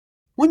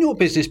When your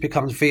business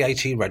becomes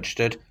VAT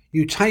registered,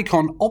 you take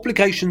on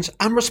obligations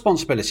and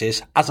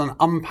responsibilities as an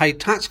unpaid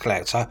tax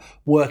collector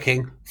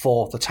working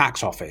for the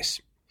tax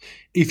office.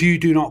 If you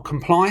do not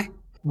comply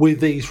with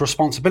these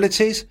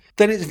responsibilities,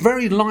 then it's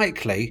very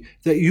likely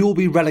that you'll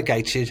be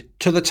relegated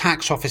to the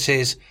tax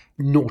office's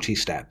naughty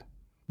step,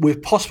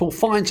 with possible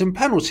fines and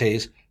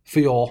penalties for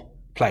your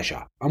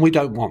pleasure. And we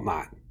don't want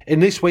that. In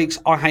this week's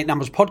I Hate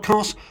Numbers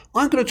podcast,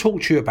 I'm going to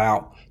talk to you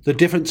about the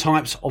different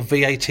types of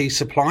VAT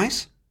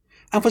supplies.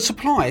 And for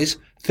supplies,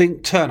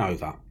 think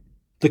turnover.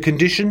 The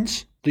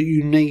conditions that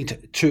you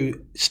need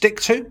to stick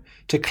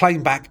to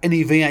claim back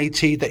any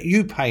VAT that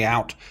you pay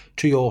out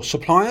to your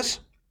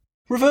suppliers.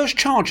 Reverse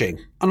charging,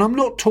 and I'm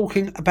not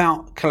talking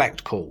about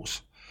collect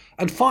calls.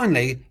 And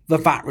finally, the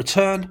VAT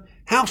return,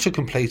 how to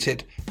complete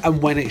it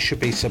and when it should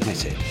be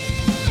submitted.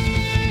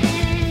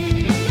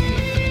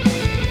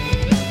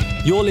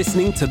 You're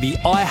listening to the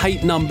I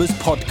Hate Numbers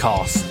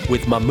podcast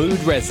with Mahmood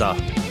Reza.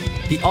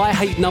 The I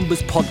Hate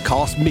Numbers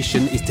podcast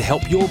mission is to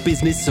help your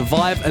business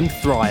survive and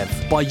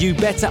thrive by you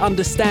better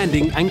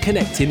understanding and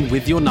connecting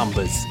with your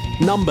numbers.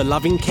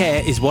 Number-loving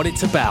care is what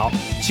it's about.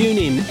 Tune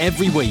in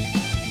every week.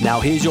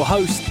 Now here's your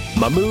host,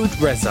 Mahmood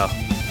Reza.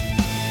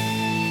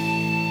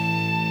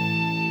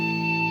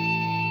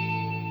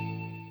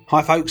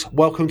 Hi folks,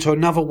 welcome to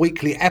another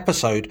weekly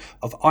episode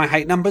of I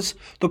Hate Numbers,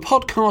 the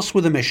podcast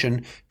with a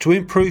mission to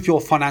improve your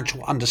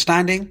financial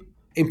understanding,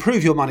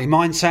 improve your money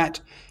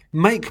mindset,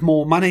 make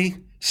more money,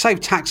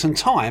 save tax and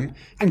time,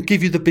 and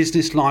give you the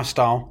business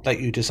lifestyle that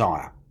you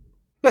desire.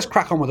 Let's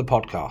crack on with the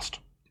podcast.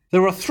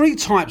 There are three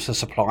types of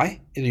supply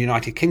in the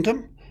United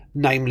Kingdom,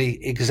 namely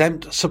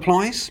exempt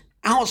supplies,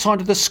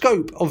 outside of the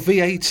scope of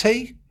VAT,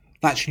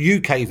 that's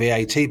UK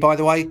VAT by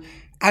the way,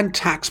 and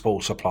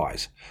taxable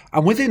supplies.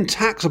 And within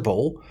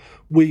taxable,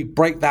 we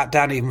break that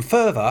down even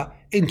further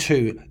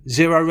into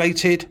zero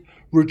rated,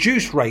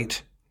 reduced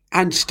rate,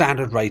 and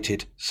standard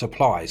rated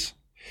supplies.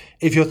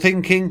 If you're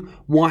thinking,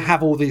 why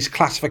have all these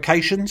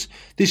classifications?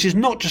 This is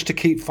not just to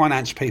keep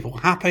finance people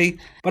happy,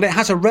 but it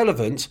has a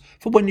relevance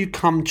for when you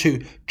come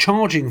to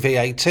charging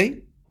VAT,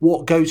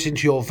 what goes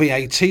into your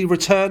VAT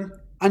return,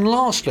 and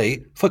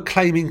lastly, for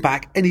claiming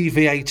back any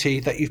VAT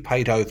that you've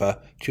paid over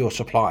to your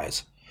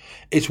suppliers.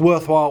 It's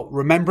worthwhile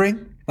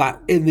remembering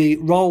that in the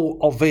role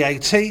of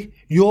VAT,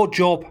 your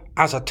job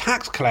as a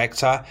tax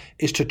collector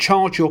is to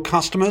charge your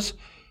customers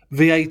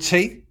VAT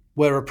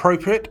where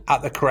appropriate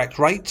at the correct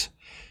rate.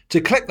 To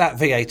collect that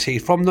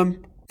VAT from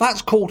them,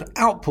 that's called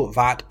output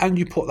VAT, and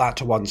you put that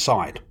to one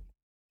side.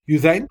 You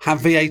then have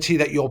VAT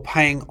that you're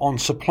paying on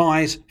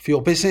supplies for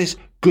your business,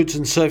 goods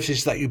and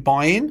services that you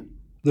buy in.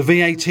 The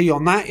VAT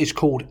on that is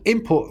called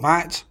input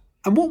VAT.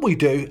 And what we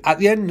do at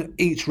the end of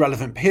each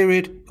relevant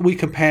period, we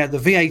compare the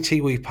VAT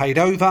we've paid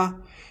over,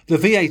 the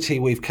VAT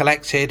we've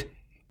collected,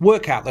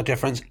 work out the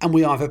difference, and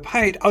we either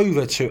pay it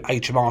over to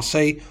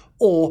HMRC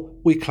or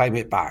we claim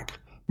it back.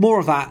 More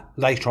of that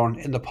later on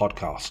in the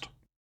podcast.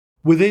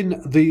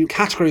 Within the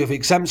category of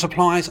exempt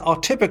supplies are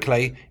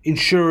typically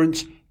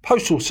insurance,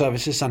 postal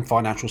services and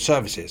financial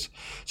services.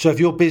 So if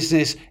your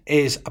business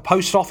is a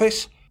post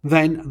office,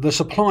 then the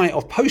supply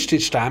of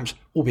postage stamps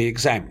will be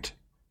exempt.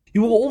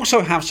 You will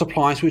also have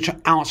supplies which are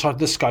outside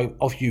the scope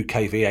of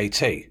UK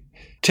VAT.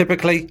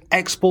 Typically,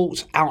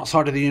 exports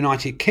outside of the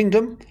United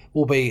Kingdom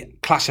will be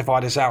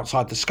classified as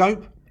outside the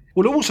scope.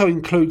 Will also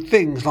include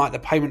things like the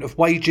payment of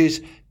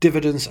wages,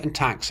 dividends and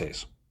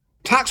taxes.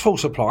 Taxable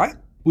supply,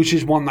 which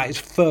is one that is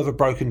further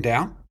broken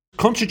down,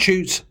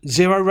 constitutes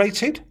zero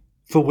rated,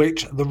 for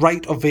which the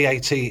rate of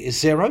VAT is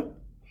zero.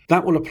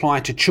 That will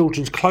apply to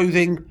children's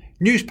clothing,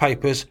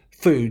 newspapers,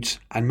 foods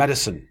and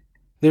medicine.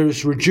 There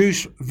is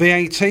reduced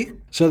VAT,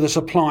 so the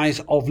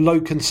supplies of low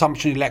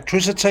consumption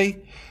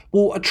electricity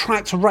will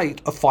attract a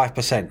rate of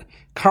 5%.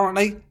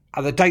 Currently,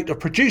 at the date of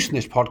producing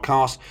this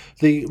podcast,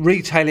 the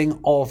retailing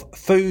of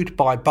food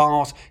by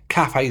bars,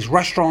 cafes,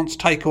 restaurants,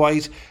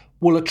 takeaways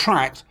will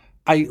attract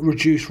a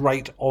reduced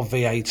rate of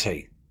VAT.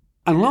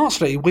 And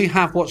lastly, we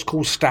have what's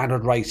called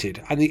standard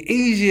rated. And the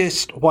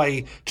easiest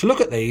way to look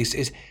at these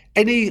is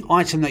any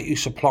item that you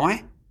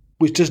supply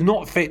which does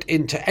not fit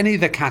into any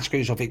of the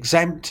categories of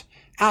exempt,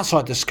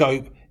 outside the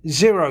scope,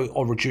 zero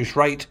or reduced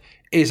rate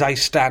is a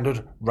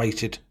standard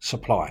rated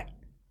supply.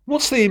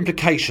 What's the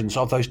implications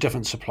of those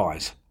different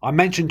supplies? I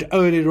mentioned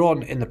earlier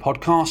on in the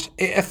podcast,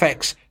 it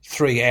affects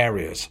three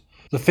areas.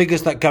 The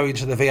figures that go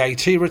into the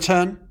VAT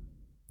return,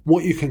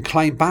 what you can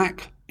claim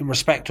back in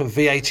respect of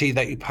VAT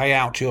that you pay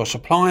out to your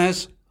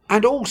suppliers,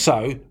 and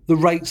also the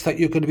rates that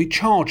you're going to be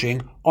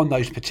charging on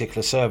those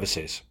particular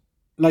services.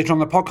 Later on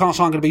in the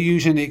podcast, I'm going to be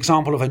using the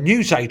example of a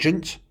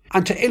newsagent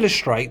and to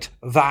illustrate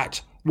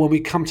that when we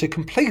come to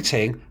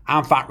completing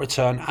our VAT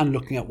return and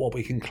looking at what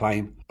we can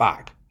claim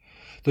back.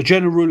 The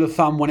general rule of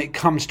thumb when it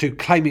comes to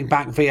claiming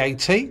back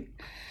VAT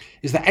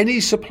is that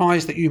any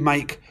supplies that you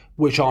make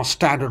which are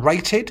standard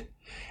rated,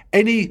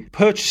 any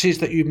purchases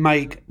that you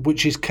make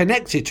which is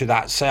connected to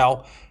that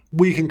sale,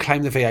 we can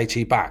claim the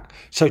VAT back.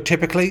 So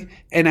typically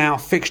in our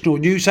fictional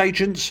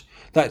newsagents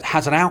that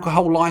has an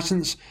alcohol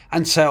license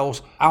and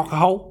sells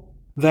alcohol,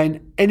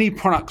 then any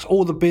products,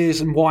 all the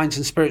beers and wines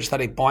and spirits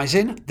that it buys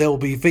in, there will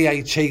be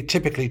VAT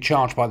typically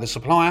charged by the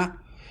supplier.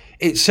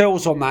 It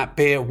sells on that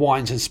beer,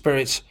 wines and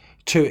spirits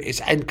to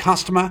its end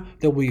customer.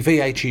 There will be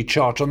VAT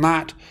charged on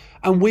that.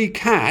 And we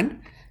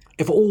can,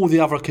 if all the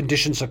other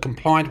conditions are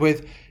complied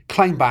with,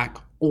 claim back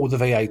all the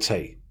VAT.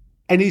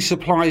 Any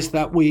supplies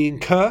that we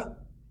incur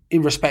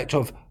in respect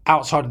of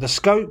outside of the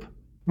scope,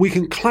 we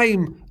can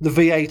claim the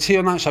VAT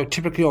on that. So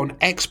typically on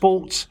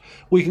exports,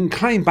 we can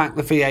claim back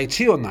the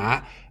VAT on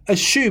that,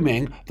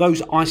 assuming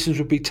those items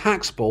would be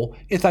taxable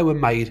if they were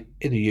made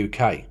in the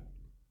UK.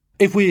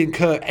 If we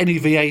incur any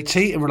VAT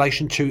in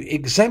relation to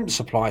exempt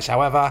supplies,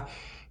 however,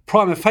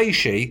 prima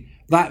facie,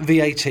 that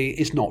VAT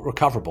is not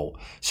recoverable.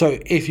 So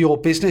if your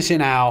business,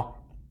 in our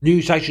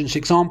newsagent's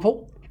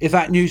example, if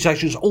that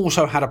newsagent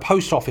also had a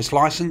post office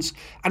licence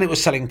and it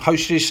was selling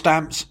postage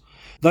stamps,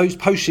 those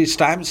postage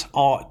stamps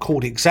are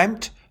called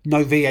exempt,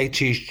 no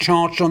VAT is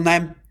charged on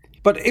them.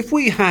 But if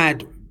we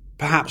had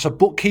perhaps a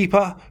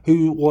bookkeeper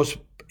who was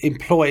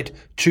employed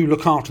to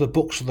look after the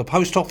books of the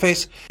post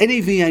office,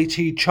 any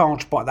VAT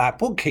charged by that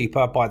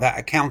bookkeeper, by that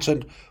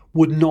accountant,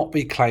 would not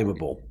be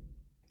claimable.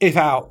 If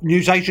our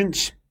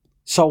newsagents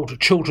sold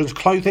children's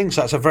clothing,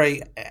 so that's a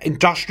very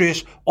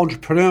industrious,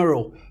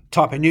 entrepreneurial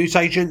type of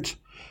newsagent,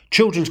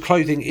 children's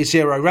clothing is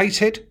zero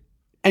rated.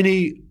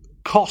 Any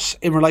costs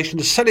in relation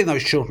to selling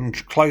those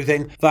children's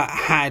clothing that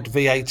had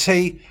VAT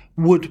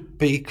would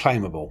be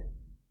claimable.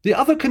 The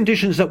other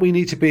conditions that we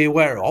need to be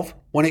aware of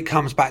when it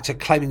comes back to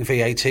claiming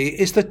VAT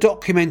is the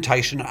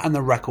documentation and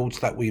the records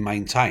that we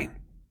maintain.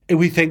 If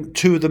we think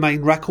two of the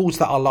main records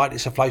that are likely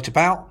to float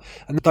about,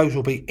 and those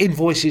will be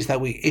invoices that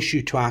we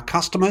issue to our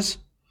customers.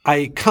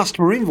 A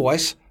customer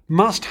invoice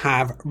must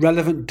have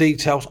relevant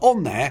details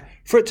on there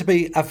for it to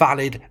be a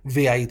valid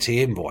VAT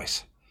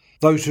invoice.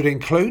 Those would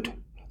include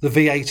the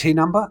VAT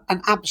number,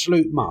 an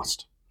absolute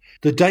must,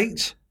 the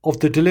date of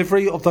the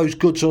delivery of those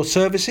goods or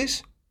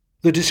services,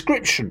 the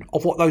description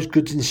of what those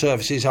goods and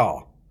services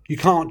are. You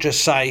can't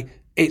just say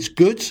it's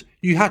goods,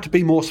 you have to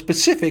be more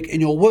specific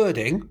in your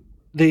wording,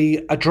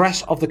 the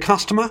address of the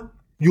customer,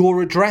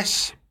 your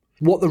address,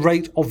 what the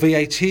rate of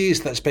VAT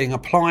is that's being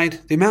applied,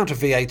 the amount of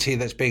VAT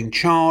that's being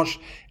charged,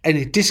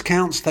 any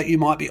discounts that you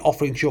might be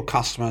offering to your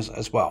customers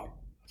as well.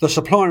 The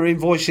supplier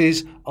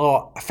invoices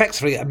are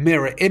effectively a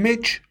mirror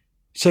image,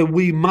 so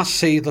we must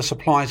see the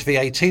supplier's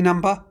VAT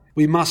number.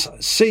 We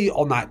must see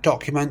on that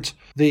document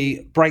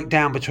the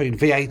breakdown between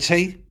VAT,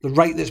 the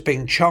rate that's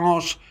being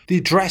charged, the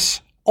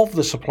address of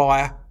the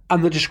supplier,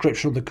 and the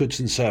description of the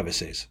goods and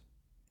services.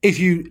 If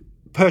you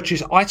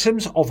purchase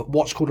items of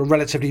what's called a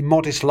relatively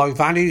modest low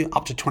value,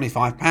 up to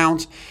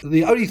 £25,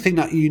 the only thing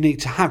that you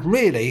need to have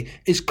really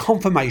is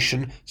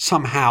confirmation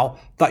somehow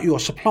that your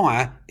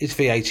supplier is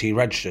VAT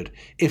registered.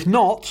 If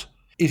not,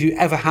 if you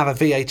ever have a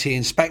VAT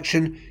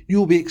inspection,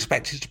 you'll be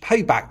expected to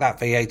pay back that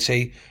VAT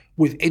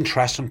with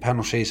interest and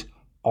penalties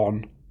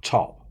on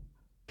top.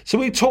 So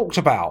we talked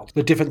about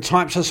the different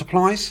types of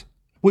supplies.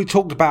 We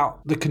talked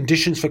about the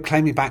conditions for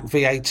claiming back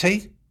VAT.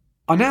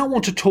 I now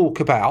want to talk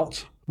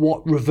about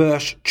what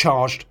reverse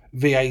charged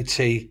VAT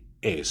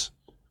is.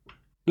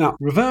 Now,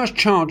 reverse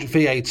charged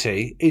VAT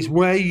is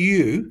where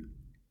you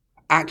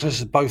act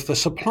as both the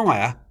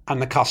supplier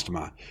and the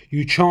customer.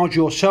 You charge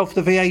yourself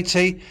the VAT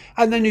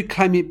and then you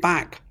claim it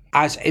back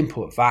as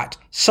input VAT,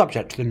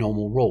 subject to the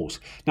normal rules.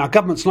 Now,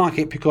 governments like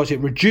it because it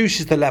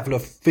reduces the level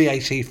of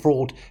VAT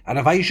fraud and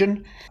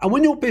evasion. And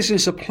when your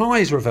business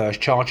applies reverse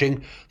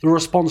charging, the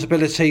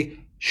responsibility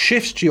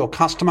shifts to your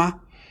customer.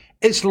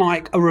 It's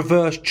like a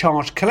reverse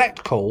charge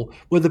collect call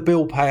where the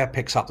bill payer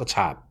picks up the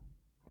tab.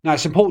 Now,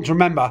 it's important to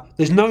remember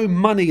there's no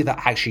money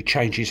that actually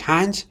changes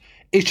hands.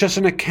 It's just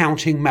an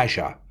accounting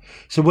measure.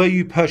 So where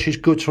you purchase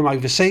goods from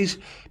overseas,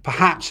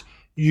 perhaps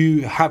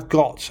you have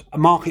got a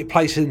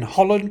marketplace in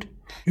Holland,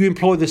 you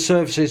employ the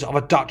services of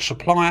a Dutch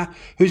supplier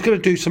who's going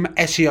to do some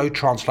SEO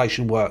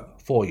translation work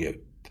for you.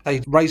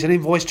 They raise an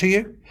invoice to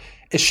you,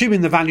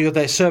 assuming the value of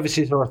their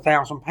services are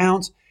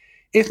 £1,000.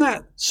 If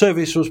that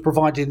service was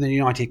provided in the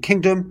United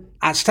Kingdom,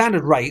 at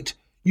standard rate,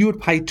 you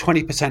would pay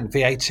 20%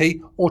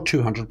 VAT or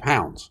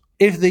 £200.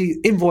 If the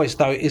invoice,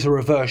 though, is a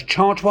reverse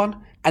charge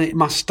one, and it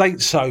must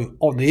state so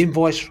on the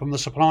invoice from the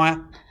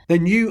supplier,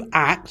 then you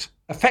act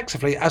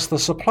effectively as the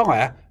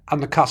supplier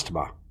and the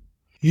customer.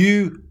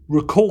 You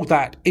record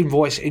that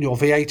invoice in your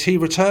VAT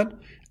return,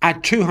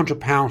 add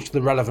 £200 to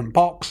the relevant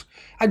box,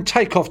 and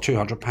take off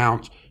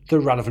 £200 to the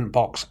relevant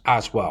box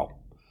as well.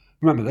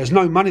 Remember, there's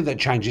no money that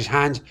changes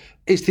hands.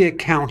 It's the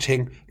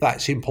accounting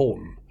that's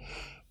important.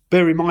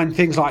 Bear in mind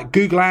things like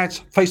Google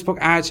ads, Facebook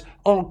ads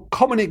are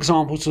common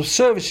examples of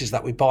services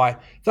that we buy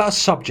that are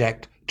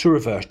subject to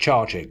reverse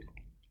charging.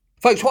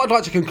 Folks, what I'd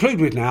like to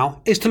conclude with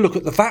now is to look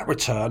at the VAT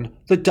return,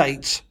 the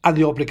dates and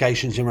the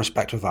obligations in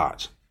respect of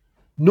that.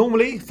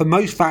 Normally, for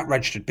most VAT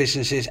registered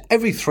businesses,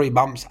 every 3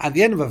 months at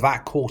the end of a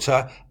VAT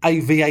quarter, a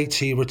VAT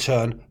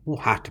return will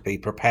have to be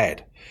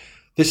prepared.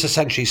 This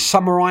essentially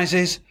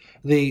summarises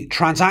the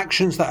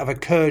transactions that have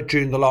occurred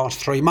during the last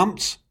 3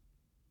 months,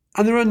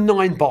 and there are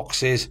 9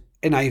 boxes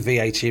in a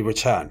VAT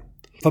return.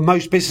 For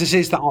most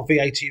businesses that are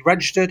VAT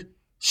registered,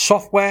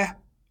 Software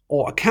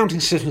or accounting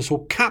systems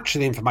will capture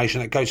the information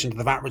that goes into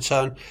the VAT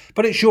return,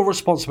 but it's your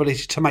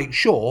responsibility to make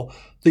sure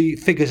the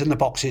figures in the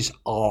boxes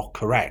are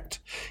correct.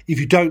 If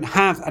you don't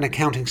have an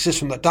accounting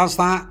system that does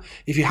that,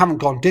 if you haven't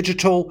gone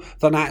digital,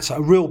 then that's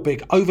a real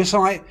big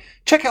oversight.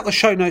 Check out the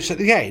show notes at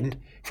the end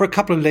for a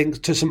couple of links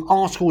to some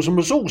articles and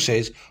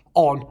resources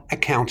on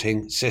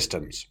accounting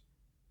systems.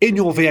 In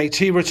your VAT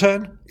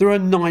return, there are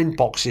 9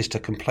 boxes to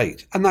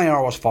complete, and they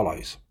are as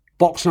follows.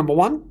 Box number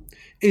 1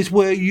 is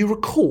where you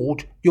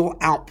record your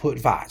output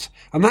VAT,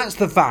 and that's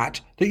the VAT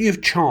that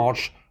you've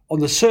charged on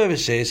the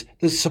services,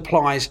 the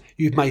supplies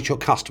you've made to your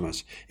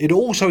customers. It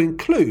also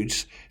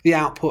includes the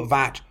output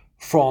VAT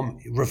from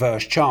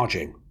reverse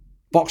charging.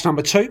 Box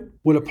number 2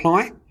 will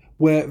apply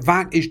where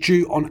VAT is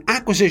due on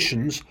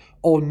acquisitions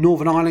or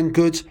Northern Ireland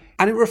goods,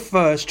 and it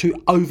refers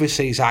to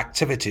overseas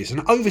activities,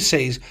 and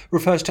overseas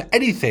refers to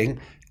anything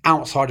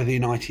outside of the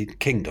United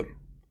Kingdom.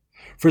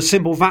 For a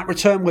simple VAT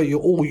return where you're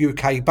all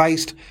UK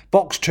based,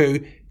 box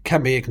 2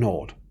 can be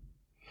ignored.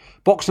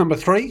 Box number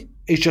 3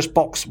 is just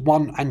box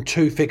 1 and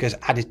 2 figures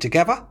added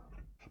together.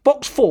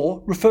 Box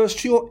 4 refers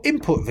to your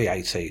input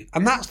VAT,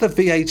 and that's the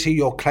VAT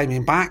you're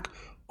claiming back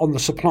on the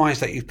supplies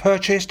that you've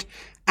purchased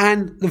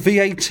and the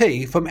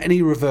VAT from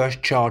any reverse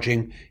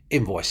charging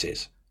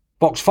invoices.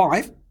 Box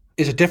 5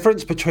 is a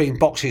difference between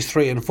boxes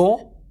 3 and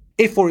 4.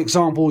 If, for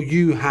example,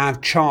 you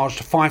have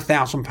charged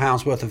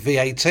 £5,000 worth of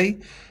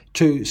VAT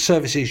to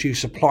services you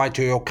supplied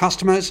to your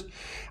customers,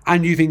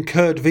 and you've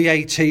incurred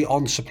VAT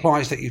on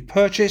supplies that you've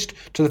purchased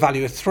to the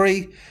value of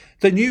 3,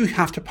 then you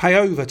have to pay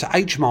over to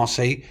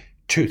HMRC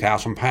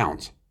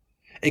 £2,000.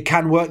 It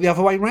can work the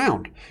other way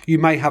round. You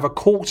may have a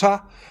quarter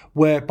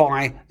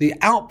whereby the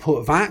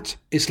output VAT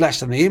is less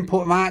than the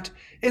input VAT.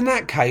 In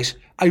that case,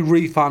 a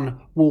refund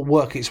will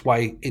work its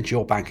way into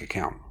your bank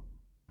account.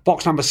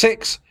 Box number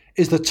 6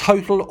 is the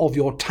total of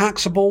your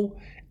taxable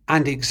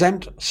and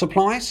exempt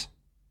supplies.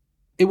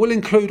 It will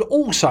include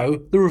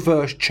also the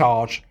reverse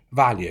charge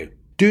value.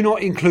 Do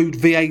not include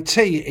VAT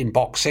in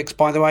box 6,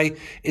 by the way.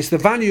 It's the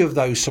value of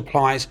those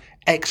supplies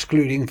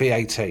excluding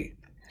VAT.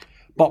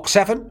 Box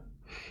 7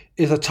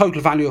 is the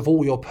total value of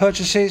all your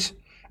purchases.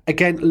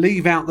 Again,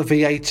 leave out the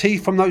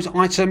VAT from those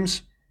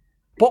items.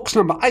 Box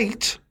number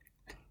 8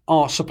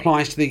 are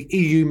supplies to the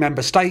EU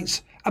member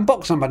states, and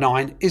box number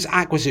 9 is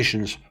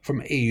acquisitions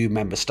from EU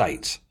member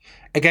states.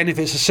 Again, if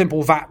it's a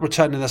simple VAT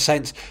return in the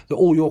sense that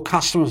all your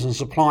customers and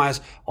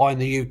suppliers are in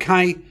the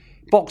UK,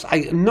 box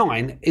 8 and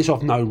 9 is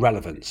of no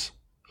relevance.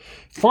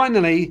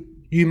 Finally,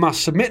 you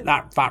must submit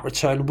that VAT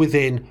return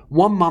within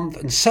 1 month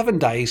and 7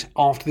 days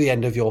after the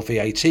end of your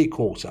VAT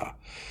quarter.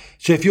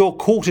 So if your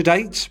quarter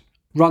date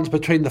runs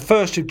between the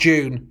 1st of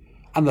June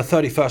and the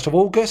 31st of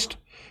August,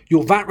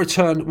 your VAT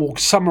return will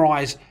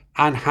summarise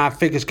and have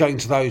figures going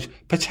to those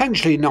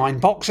potentially 9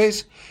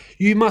 boxes.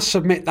 You must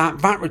submit that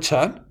VAT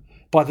return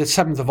by the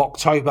 7th of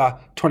October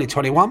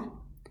 2021,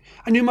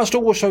 and you must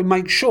also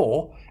make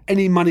sure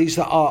any monies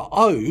that are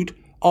owed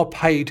are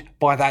paid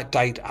by that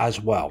date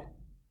as well.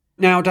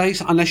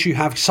 Nowadays, unless you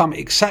have some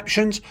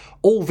exceptions,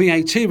 all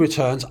VAT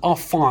returns are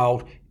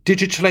filed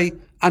digitally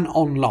and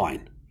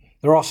online.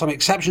 There are some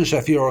exceptions, so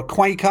if you're a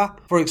Quaker,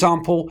 for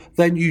example,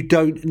 then you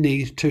don't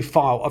need to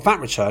file a VAT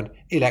return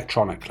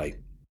electronically.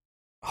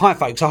 Hi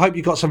folks, I hope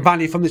you got some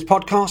value from this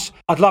podcast.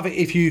 I'd love it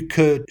if you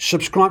could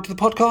subscribe to the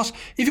podcast.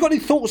 If you've got any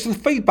thoughts and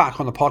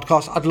feedback on the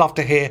podcast, I'd love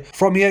to hear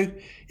from you.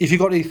 If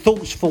you've got any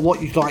thoughts for what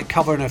you'd like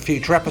cover in a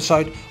future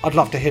episode, I'd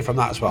love to hear from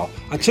that as well.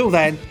 Until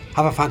then,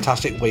 have a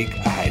fantastic week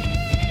ahead.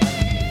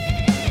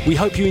 We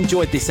hope you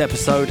enjoyed this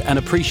episode and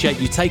appreciate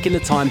you taking the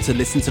time to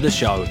listen to the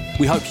show.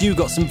 We hope you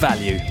got some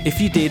value.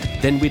 If you did,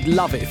 then we'd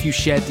love it if you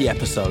shared the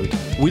episode.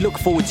 We look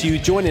forward to you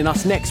joining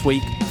us next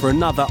week for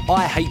another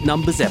I Hate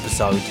Numbers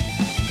episode.